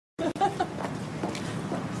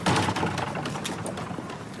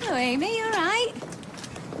Hello, Amy, you all right?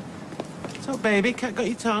 What's up, baby? Got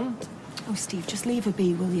your tongue? Oh, Steve, just leave her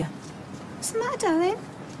be, will you? What's the matter, darling?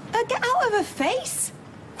 Get out of her face.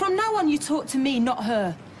 From now on, you talk to me, not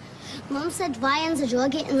her. Mum said violence is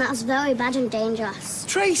druggy and that's very bad and dangerous.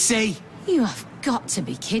 Tracy! You have got to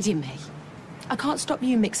be kidding me. I can't stop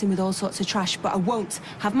you mixing with all sorts of trash, but I won't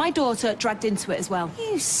have my daughter dragged into it as well.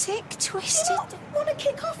 You sick, twisted... I don't want to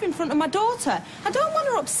kick off in front of my daughter. I don't want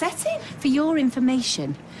her upsetting. For your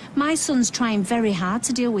information, my son's trying very hard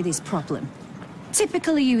to deal with his problem.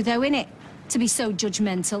 Typical of you, though, innit? To be so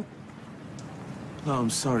judgmental. Oh, I'm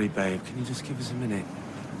sorry, babe. Can you just give us a minute?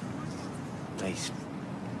 Please.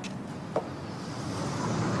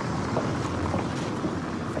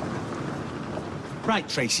 Right,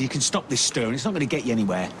 Tracy, you can stop this stirring. It's not going to get you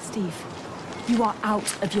anywhere. Steve, you are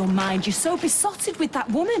out of your mind. You're so besotted with that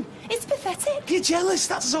woman. It's pathetic. You're jealous,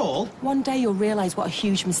 that's all. One day you'll realise what a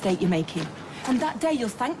huge mistake you're making. And that day you'll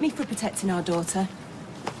thank me for protecting our daughter.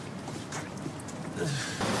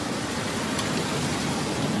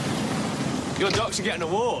 Your docs should get an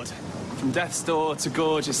award. From death's door to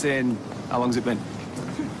gorgeous in... How long's it been?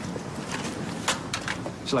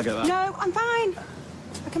 Shall I get that? No, I'm fine.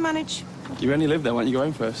 I can manage. You only live there. Why don't you go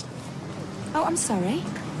home first? Oh, I'm sorry.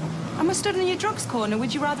 I must stood in your drugs corner.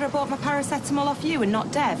 Would you rather I bought my paracetamol off you and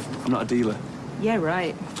not Dev? I'm not a dealer. Yeah,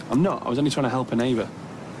 right. I'm not. I was only trying to help a neighbour.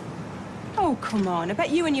 Oh, come on. I bet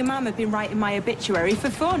you and your mum have been writing my obituary for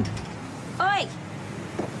fun. Oi!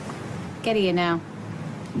 Get here now.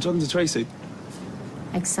 I'm talking to Tracy.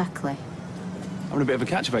 Exactly. Having a bit of a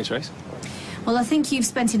catch-up, eh, Trace? Well, I think you've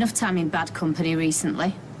spent enough time in bad company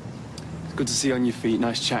recently. It's good to see you on your feet.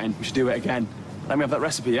 Nice chatting. We should do it again. Let me have that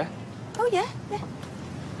recipe, yeah? Oh, yeah, yeah.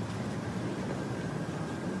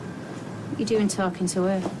 What are you doing talking to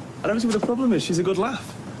her? I don't see what the problem is. She's a good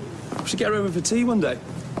laugh. We should get her over for tea one day.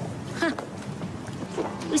 Huh.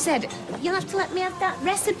 We said, you'll have to let me have that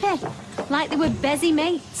recipe. Like they were busy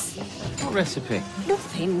mates. What recipe?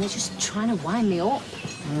 Nothing. They're just trying to wind me up.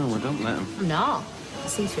 Oh, well, don't let them. I'm not.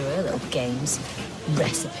 See through her little games.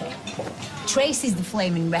 Recipe. Tracy's the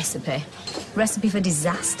flaming recipe. Recipe for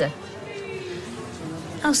disaster.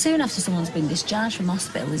 How soon after someone's been discharged from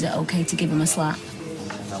hospital is it okay to give them a slap?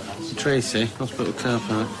 Tracy, hospital car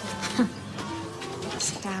park.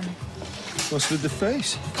 Sit down. What's with the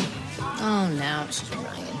face? Oh, no, it's just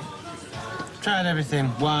Ryan. Tried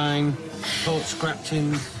everything. Wine, pork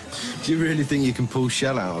scratchings. Do you really think you can pull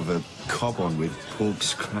shell out of a cob on with pork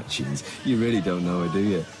scratchings? You really don't know her, do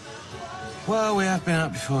you? Well, we have been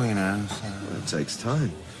out before, you know, so... It takes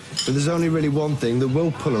time. But there's only really one thing that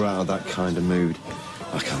will pull her out of that kind of mood.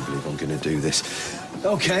 I can't believe I'm going to do this.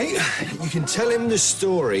 OK, you can tell him the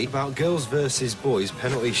story about girls versus boys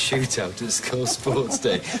penalty shootout at school sports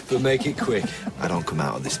day, but make it quick. I don't come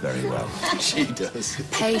out of this very well. She does.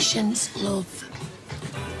 Patience, love.